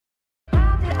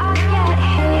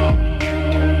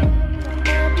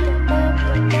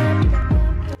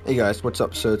Hey guys, what's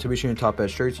up? So to be showing top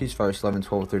edge strategies for iOS 11,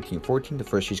 12, 13, 14. The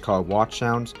first is called watch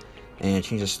sounds, and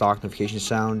change the stock notification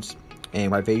sounds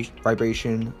and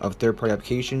vibration of third-party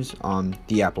applications on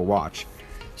the Apple Watch.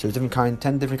 So there's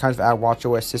 10 different kinds of Apple Watch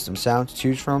OS system sounds to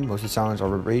choose from. Most of the sounds are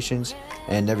vibrations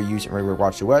and never used in regular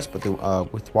Watch OS, but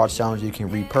with watch sounds you can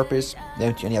repurpose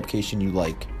them to any application you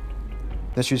like.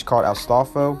 This is called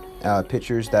Astolfo,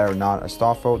 pictures that are not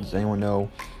Astolfo. Does anyone know?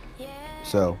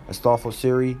 So, Astolfo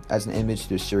Siri as an image to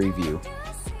the Siri view.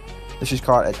 This is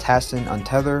called Multitasking and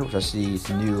Untitled, which I see is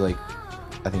the new,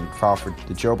 I think, file for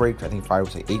the jailbreak. I think file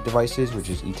was 8 devices, which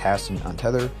is Multitasking and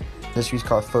Untitled. This is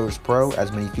called Photos Pro,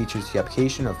 as many features to the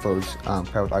application of Photos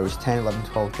compared with iOS 10, 11,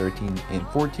 12, 13, and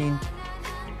 14.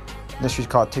 This is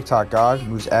called TikTok God,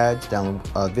 moves ads, download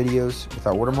videos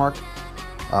without watermark.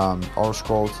 Auto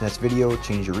scroll to next video,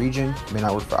 change your region. It may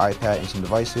not work for iPad and some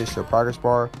devices, so progress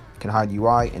bar can hide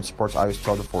UI and supports iOS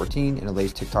 12 to 14 in the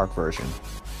latest TikTok version.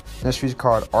 Next is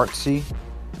called Odyssey.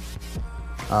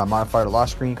 Modified lock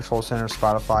screen, control center,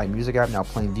 Spotify, music app now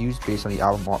playing views based on the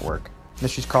album artwork.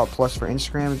 Next is called Plus for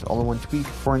Instagram. It's all in one tweak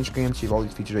for Instagram, so you have all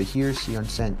these features right here. See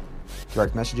unsent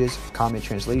direct messages, comment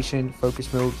translation,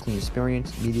 focus mode, clean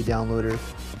experience, media downloader,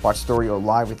 watch story or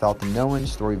live without them knowing,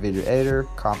 story video editor,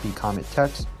 copy comment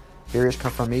text, various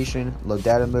confirmation, low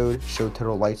data mode, show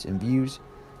total likes and views,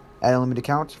 add unlimited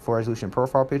accounts for resolution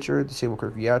profile picture, disable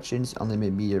quick reactions,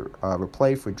 unlimited media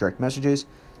replay for direct messages,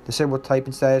 disable type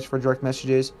and status for direct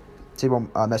messages, disable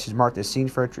message marked as seen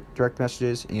for direct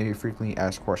messages, and you frequently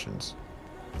asked questions.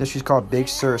 This is called Big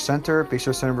Sur Center. Big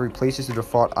Sur Center replaces the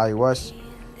default iOS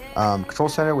control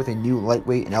center with a new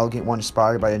lightweight and elegant one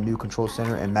inspired by the new control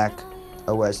center and Mac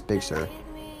OS Big Sur.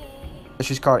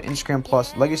 This is called Instagram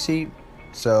Plus Legacy.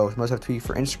 So it must have tweak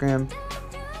for Instagram.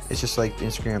 It's just like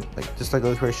Instagram, just like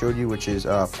the other way I showed you, which is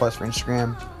Plus for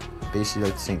Instagram. Basically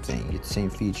like the same thing. You get the same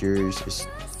features. It's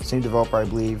the same developer, I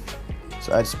believe.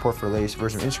 So add support for the latest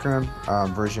version of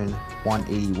Instagram, version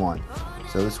 181.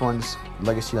 So this one's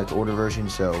Legacy, like the older version.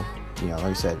 So like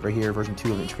I said, right here, version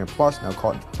 2 of Instagram Plus, now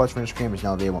called Plus for Instagram, is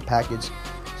now available in package.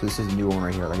 So this is the new one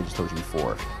right here, like I just told you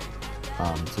before.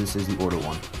 So this is the older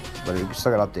one, but it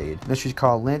still got updated. This is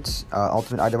called Lints,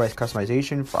 Ultimate iDevice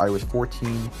Customization for iOS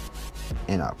 14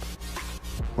 and up.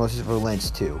 Well, this is for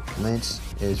Lints 2. Lints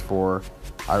is for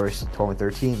iOS 12 and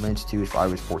 13. Lints 2 is for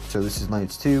iOS 14. So this is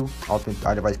Lints 2, Ultimate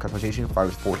iDevice Customization for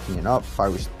iOS 14 and up. For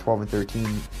iOS 12 and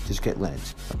 13, just get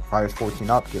Lints. For iOS 14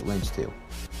 up, get Lints 2.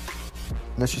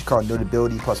 This is called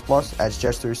Notability Plus, adds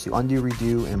gestures to undo,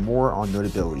 redo, and more on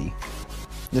Notability.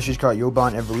 This is called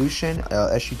Yoban Evolution,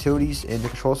 S Utilities in the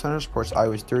Control Center, supports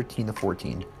iOS 13 to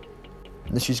 14.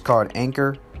 This is called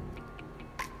Anchor,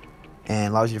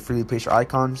 and allows you to freely place your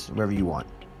icons wherever you want.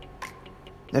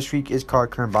 Next week is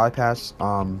called Current Bypass,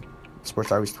 supports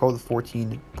iOS 12 to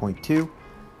 14.2.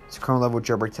 It's a current level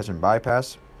jailbreak test and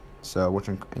bypass. So which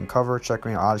Unc0ver,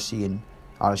 Checkra1n, Odyssey, and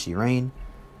Odyssey Rain.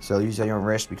 So use at your own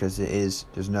risk because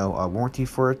there's no warranty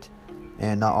for it,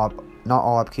 and not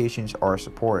all applications are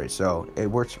supported. So it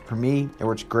works for me. It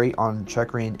works great on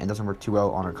Checkra1n and doesn't work too well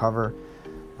on Unc0ver.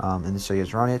 And so you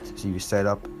guys run it. So you set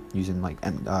up using like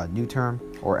new term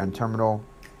or end terminal.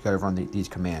 You gotta run these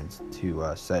commands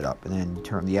to set up, and then you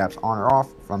turn the apps on or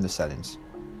off from the settings.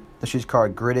 This is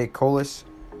called Grided Colis,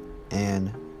 and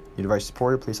your device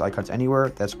supported. Place icons anywhere.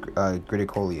 That's Grided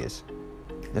Colis.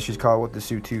 This is called What to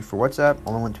Suit 2 for WhatsApp,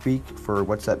 only one tweak for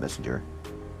WhatsApp Messenger.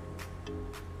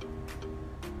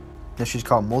 This is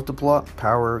called Multipla,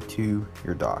 power to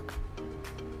your dock.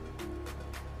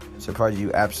 So it provides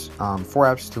you apps, 4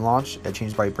 apps to launch. It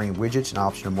changes by bringing widgets and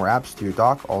option of more apps to your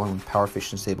dock, all in one power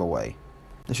efficient, stable way.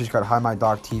 This is called Hide My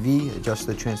Dock TV, adjust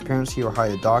the transparency or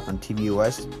hide the dock on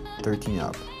tvOS 13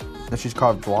 up. This is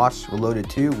called Velox Reloaded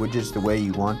 2, widgets the way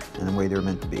you want and the way they're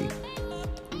meant to be.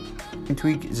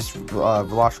 Tweak is just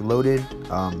Velox Reloaded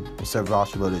instead of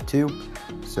Velox Reloaded 2,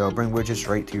 so bring widgets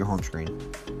right to your home screen.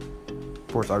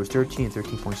 Supports iOS 13 and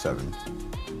 13.7.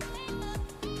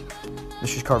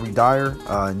 This is called Redire,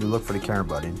 new look for the camera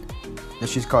button.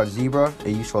 This is called Zebra, a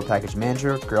useful package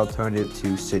manager, great alternative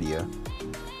to Cydia.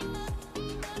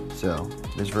 So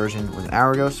this version was an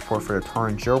hour ago. Support for the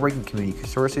torrent jailbreak and community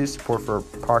sources. Support for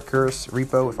Parcursus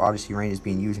repo if Odyssey Rain is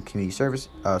being used in community service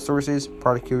sources.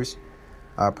 Parcursus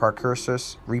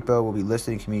repo will be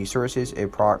listed in community sources.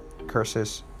 If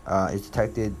Parcursus is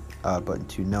detected, but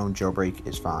to known jailbreak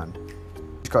is found.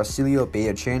 It's called Celio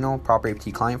Beta Channel, proper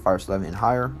APT client, iOS 11 and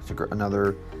higher. It's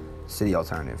another Cydia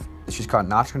alternative. This is called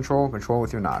Notch Control, control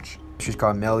with your notch. This is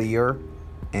called Melior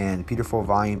and Beautiful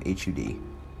Volume HUD.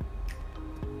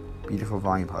 Beautiful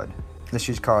Volume HUD. This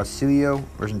is called Celio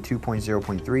version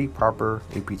 2.0.3, proper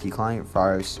APT client for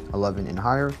iOS 11 and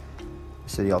higher.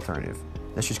 So the alternative.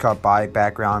 This is called Buy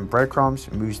Background Breadcrumbs.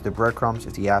 Removes the breadcrumbs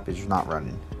if the app is not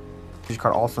running. This is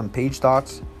called Awesome Page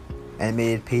Dots.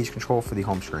 Animated page control for the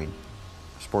home screen.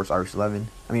 Supports iOS 11.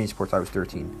 It supports iOS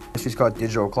 13. This is called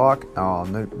Digital Clock.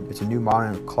 It's a new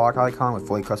modern clock icon with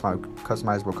fully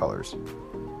customizable colors.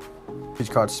 This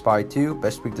is called Spy 2.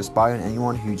 Best week to spy on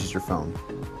anyone who uses your phone.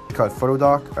 It's called Photo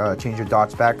Doc. Change your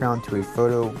dot's background to a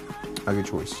photo of your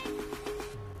choice.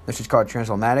 This is called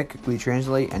Translate. Quickly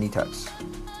translate any text.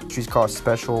 This is called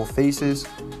Special Faces.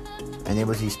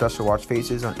 Enables the special watch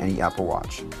faces on any Apple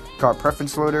Watch. Called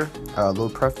Preference Loader.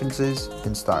 Load preferences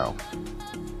in style.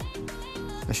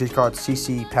 This is called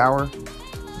CC Power.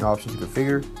 No options to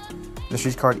configure. This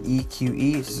is called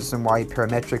EQE. System-wide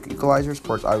parametric equalizer.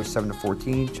 Supports iOS 7 to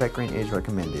 14. Checkra1n is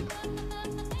recommended.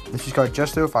 This is called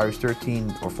Justo for iOS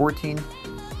 13 or 14.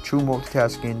 True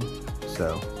Multitasking.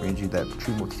 So, we're going to do that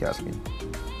True Multitasking.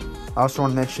 I also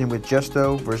want to mention with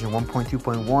Justo version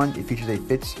 1.2.1, it features a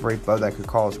fits rate bug that could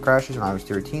cause crashes on iOS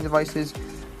 13 devices.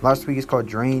 Last week is called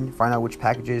Drain. Find out which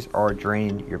packages are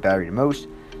draining your battery the most.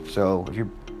 So if your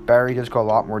battery does go a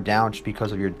lot more down just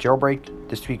because of your jailbreak,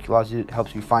 this tweak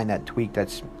helps you find that tweak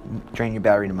that's draining your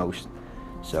battery the most.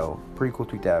 So pretty cool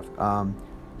tweak to have. So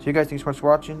you guys, thanks so much for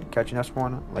watching. Catch you next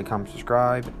one. Like, comment,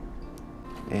 subscribe,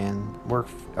 and work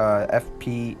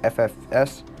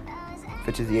FFS.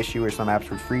 Fixes the issue where some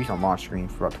apps would freeze on launch screen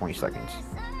for about 20 seconds.